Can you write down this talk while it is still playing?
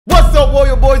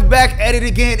Warrior Boys back at it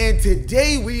again, and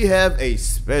today we have a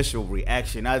special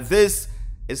reaction. Now this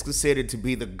is considered to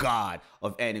be the god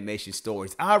of animation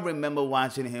stories. I remember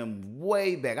watching him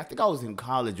way back. I think I was in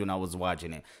college when I was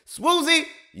watching him. Swoozie,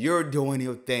 you're doing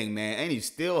your thing, man, and he's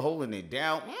still holding it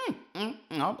down. I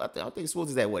think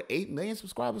Swoozie's at what, 8 million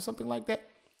subscribers, something like that.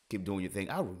 Keep doing your thing.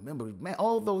 I remember, man,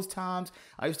 all those times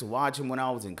I used to watch him when I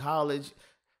was in college.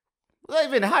 Was I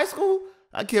even in high school?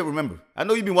 I can't remember. I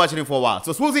know you've been watching him for a while.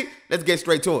 So, Swoozie, let's get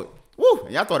straight to it. Woo,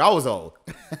 y'all thought I was old.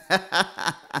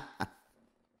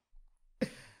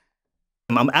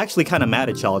 I'm actually kind of mad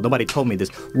at y'all. Nobody told me this.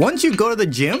 Once you go to the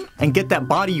gym and get that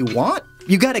body you want,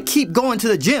 you got to keep going to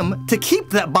the gym to keep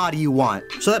that body you want.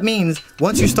 So that means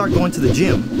once you start going to the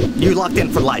gym, you're locked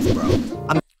in for life, bro.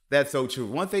 That's so true.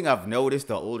 One thing I've noticed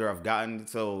the older I've gotten,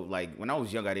 so like when I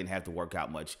was young, I didn't have to work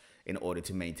out much in order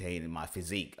to maintain my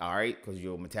physique, all right? Because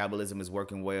your metabolism is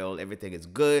working well, everything is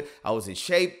good. I was in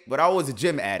shape, but I was a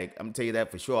gym addict. I'm gonna tell you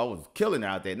that for sure. I was killing it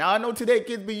out there. Now, I know today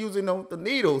kids be using the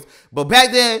needles, but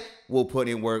back then, we'll put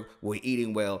in work, we're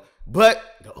eating well. But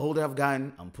the older I've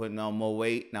gotten, I'm putting on more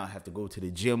weight. Now I have to go to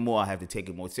the gym more. I have to take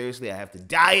it more seriously. I have to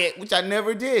diet, which I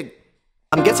never did.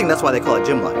 I'm guessing that's why they call it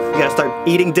gym life. You gotta start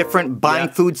eating different, buying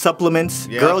food supplements.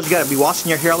 Girls, you gotta be washing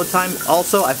your hair all the time.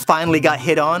 Also, I finally got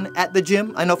hit on at the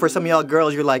gym. I know for some of y'all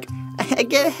girls, you're like, I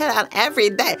get hit on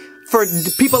every day. For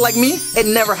people like me, it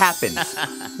never happens.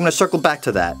 I'm gonna circle back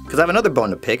to that, because I have another bone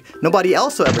to pick. Nobody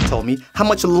else ever told me how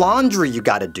much laundry you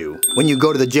gotta do when you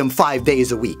go to the gym 5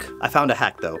 days a week. I found a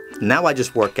hack though. Now I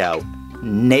just work out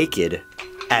naked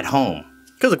at home.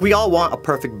 Because look, we all want a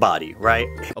perfect body, right?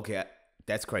 Okay.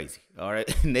 That's crazy, all right?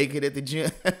 Naked at the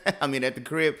gym, I mean at the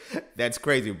crib, that's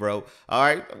crazy, bro. All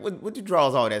right, what you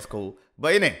draws all, that's cool.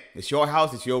 But in it's your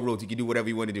house, it's your rules, you can do whatever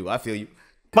you want to do, I feel you.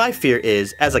 My fear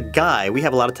is, as a guy, we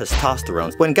have a lot of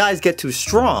testosterone. When guys get too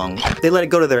strong, they let it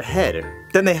go to their head.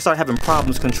 Then they start having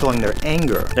problems controlling their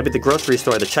anger. They'll be at the grocery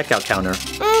store at the checkout counter.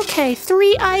 Okay,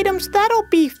 3 items, that'll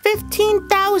be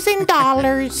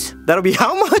 $15,000. That'll be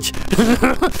how much?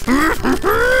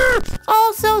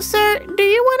 Also, sir, do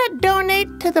you want to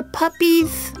donate to the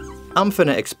puppies? I'm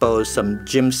finna expose some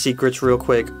gym secrets real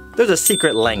quick. There's a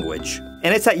secret language.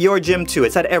 And it's at your gym too,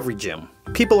 it's at every gym.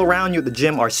 People around you at the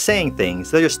gym are saying things,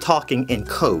 they're just talking in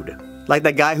code. Like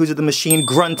that guy who's at the machine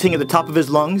grunting at the top of his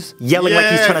lungs, yelling like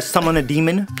he's trying to summon a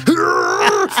demon.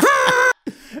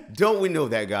 Don't we know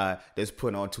that guy that's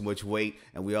putting on too much weight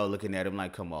and we all looking at him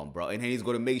like, come on, bro. And then he's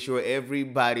going to make sure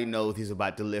everybody knows he's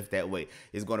about to lift that weight.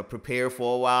 He's going to prepare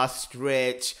for a while,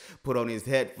 stretch, put on his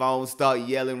headphones, start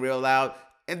yelling real loud.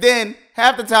 And then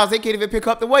half the times they can't even pick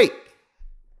up the weight.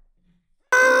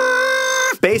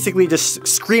 Basically just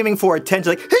screaming for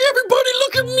attention like, hey everybody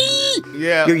look at me!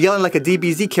 Yeah. You're yelling like a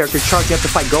DBZ character charging up to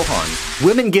fight Gohan.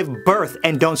 Women give birth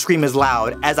and don't scream as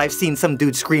loud as I've seen some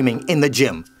dude screaming in the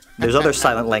gym. There's other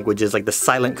silent languages like the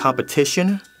silent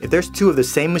competition. If there's 2 of the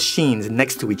same machines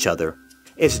next to each other,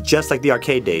 it's just like the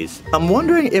arcade days. I'm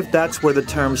wondering if that's where the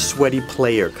term sweaty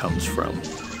player comes from.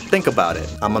 Think about it.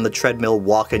 I'm on the treadmill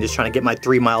walking, just trying to get my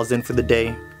 3 miles in for the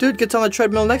day. Dude gets on the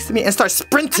treadmill next to me and starts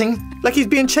sprinting like he's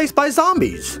being chased by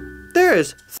zombies.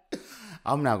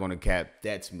 I'm not gonna cap,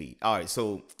 that's me. All right,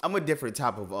 so I'm a different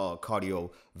type of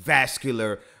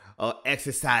cardiovascular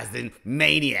exercising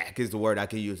maniac is the word I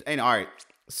can use. And all right,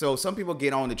 so some people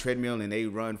get on the treadmill and they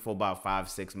run for about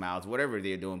 5-6 miles, whatever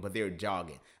they're doing, but they're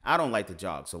jogging. I don't like to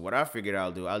jog, so what I figured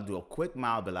I'll do a quick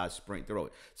mile, but I'll sprint through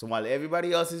it. So while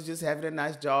everybody else is just having a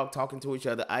nice jog, talking to each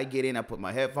other, I get in, I put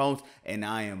my headphones, and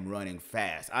I am running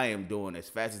fast. I am doing as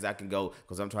fast as I can go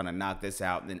because I'm trying to knock this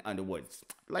out. And then under what?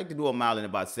 I like to do a mile in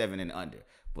about 7 and under,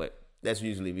 but that's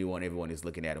usually me when everyone is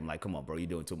looking at him like, come on, bro, you're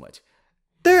doing too much.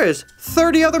 There's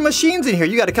 30 other machines in here.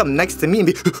 You gotta come next to me and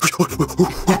be...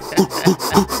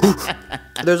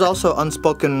 There's also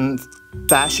unspoken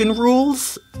fashion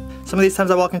rules. Some of these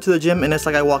times I walk into the gym and it's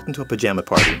like I walked into a pajama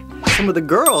party. Some of the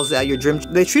girls at your gym,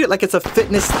 they treat it like it's a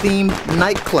fitness-themed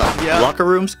nightclub. Locker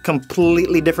rooms,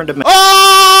 completely different dimensions.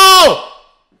 Oh!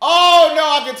 Oh, no,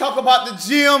 I can talk about the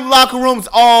gym locker rooms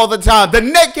all the time. The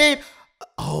naked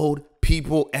old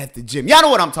people at the gym. Y'all know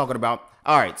what I'm talking about.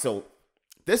 All right, so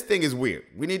this thing is weird.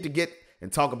 We need to get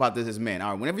and talk about this as men.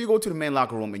 All right, whenever you go to the men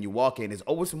locker room and you walk in, there's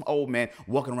always some old man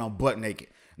walking around butt naked.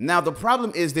 Now, the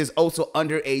problem is there's also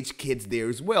underage kids there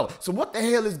as well. So what the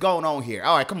hell is going on here?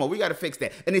 All right, come on, we got to fix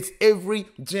that. And it's every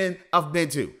gym I've been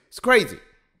to. It's crazy.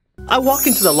 I walk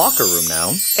into the locker room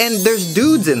now, and there's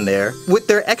dudes in there with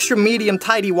their extra medium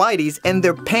tighty whities and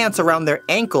their pants around their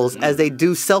ankles as they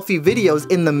do selfie videos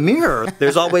in the mirror.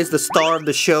 There's always the star of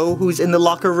the show who's in the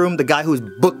locker room, the guy who's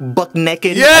buck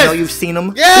naked. Yes! I know you've seen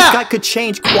him. Yeah! This guy could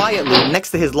change quietly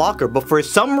next to his locker, but for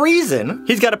some reason,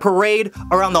 he's got a parade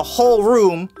around the whole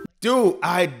room. Dude,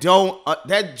 I don't,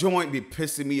 that joint be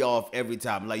pissing me off every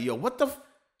time. Like, yo, what the,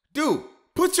 dude,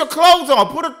 put your clothes on,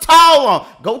 put a towel on,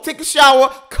 go take a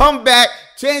shower, come back,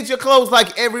 change your clothes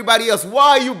like everybody else. Why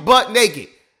are you butt naked?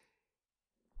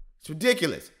 It's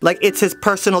ridiculous. Like it's his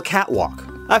personal catwalk.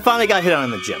 I finally got hit on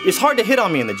in the gym. It's hard to hit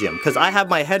on me in the gym because I have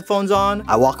my headphones on.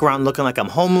 I walk around looking like I'm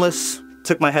homeless.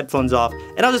 Took my headphones off,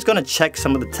 and I was just gonna check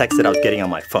some of the texts that I was getting on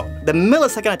my phone. The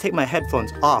millisecond I take my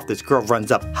headphones off, this girl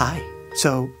runs up. Hi,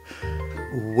 so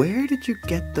where did you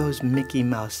get those Mickey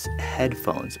Mouse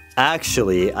headphones?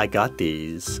 Actually, I got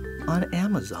these on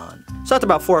Amazon. So after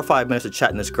about 4 or 5 minutes of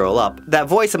chatting this girl up, that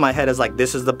voice in my head is like,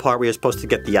 this is the part where you're supposed to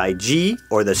get the IG,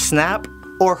 or the Snap,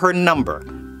 or her number.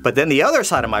 But then the other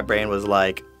side of my brain was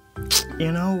like,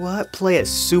 you know what, play it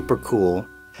super cool.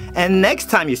 And next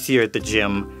time you see her at the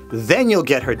gym, then you'll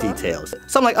get her details.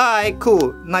 So I'm like, all right,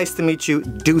 cool, nice to meet you,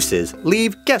 deuces.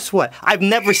 Leave, guess what? I've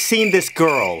never seen this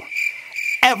girl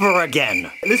ever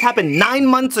again. This happened 9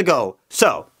 months ago.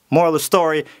 So, moral of the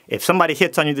story, if somebody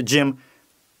hits on you at the gym,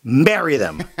 marry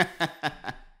them.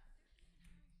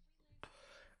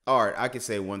 All right, I can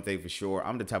say one thing for sure.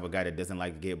 I'm the type of guy that doesn't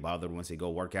like to get bothered once they go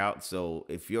work out. So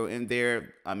if you're in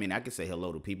there, I mean, I can say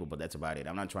hello to people, but that's about it.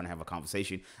 I'm not trying to have a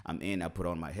conversation. I'm in, I put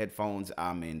on my headphones.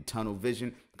 I'm in tunnel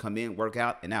vision, come in, work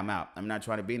out, and I'm out. I'm not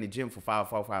trying to be in the gym for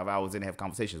 5 hours and have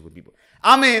conversations with people.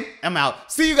 I'm in, I'm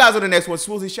out. See you guys on the next one.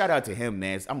 Swoozie, shout out to him,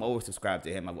 man. I'm always subscribed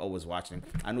to him. I'm always watching him.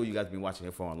 I know you guys have been watching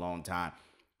him for a long time.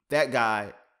 That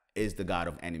guy is the god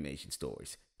of animation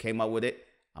stories. Came up with it.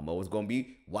 I'm always going to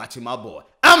be watching my boy.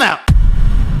 I'm out.